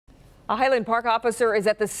A Highland Park officer is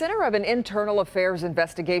at the center of an internal affairs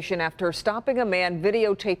investigation after stopping a man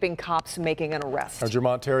videotaping cops making an arrest.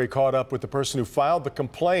 Jermont Terry caught up with the person who filed the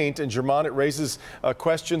complaint, and Jermont, it raises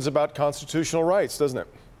questions about constitutional rights, doesn't it?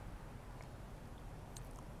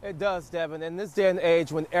 It does, Devin. In this day and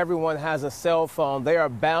age, when everyone has a cell phone, they are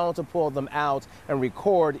bound to pull them out and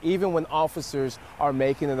record even when officers are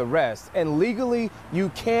making an arrest. And legally, you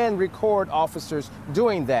can record officers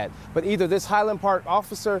doing that. But either this Highland Park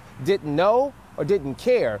officer didn't know or didn't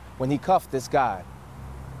care when he cuffed this guy.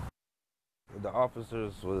 The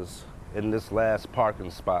officers was in this last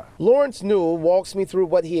parking spot. Lawrence Newell walks me through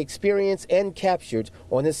what he experienced and captured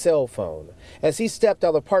on his cell phone. As he stepped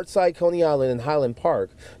out of Parkside, Coney Island in Highland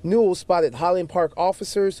Park, Newell spotted Highland Park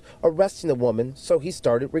officers arresting a woman, so he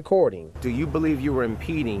started recording. Do you believe you were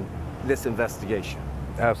impeding this investigation?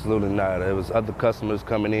 Absolutely not. It was other customers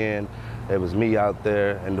coming in. It was me out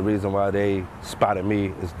there, and the reason why they spotted me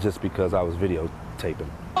is just because I was videotaping.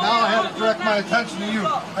 Now I have to direct my attention to you.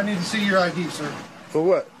 I need to see your ID, sir. For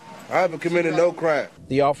what? I haven't committed no crime.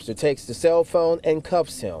 The officer takes the cell phone and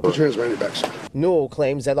cuffs him. Put your hands behind your back, sir. Newell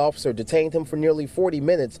claims that officer detained him for nearly 40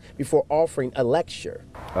 minutes before offering a lecture.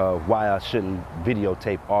 Why I shouldn't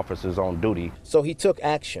videotape officers on duty. So he took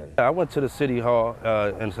action. I went to the city hall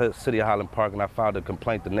in the city of Highland Park, and I filed a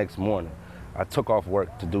complaint the next morning. I took off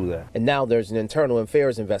work to do that. And now there's an internal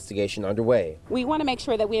affairs investigation underway. We want to make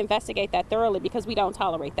sure that we investigate that thoroughly because we don't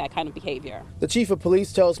tolerate that kind of behavior. The chief of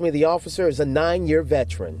police tells me the officer is a 9-year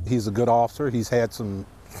veteran. He's a good officer. He's had some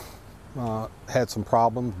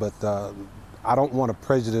problems, but I don't want to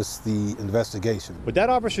prejudice the investigation. What that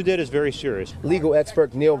officer did is very serious. Legal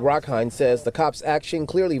expert Neil Rockheim says the cop's action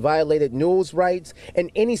clearly violated Newell's rights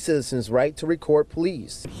and any citizen's right to record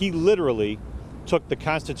police. He literally took the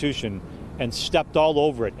Constitution and stepped all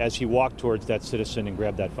over it as he walked towards that citizen and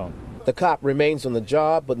grabbed that phone. The cop remains on the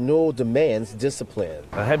job, but Newell demands discipline.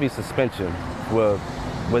 A heavy suspension with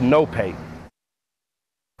no pay.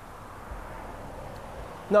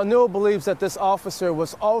 Now, Newell believes that this officer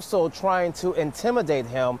was also trying to intimidate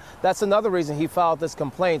him. That's another reason he filed this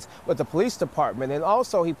complaint with the police department. And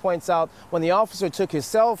also, he points out when the officer took his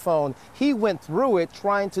cell phone, he went through it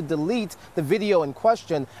trying to delete the video in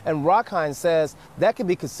question. And Rockheim says that could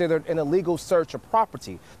be considered an illegal search of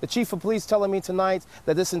property. The chief of police telling me tonight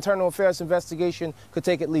that this internal affairs investigation could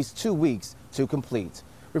take at least 2 weeks to complete.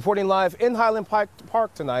 Reporting live in Highland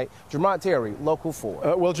Park tonight, Jermont Terry, Local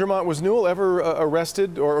 4. Well, Jermont, was Newell ever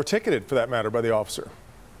arrested or ticketed, for that matter, by the officer?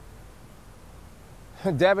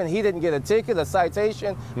 Devin, he didn't get a ticket, a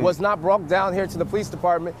citation, was not brought down here to the police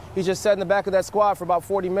department. He just sat in the back of that squad for about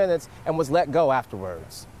 40 minutes and was let go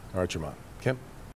afterwards. All right, Jermont.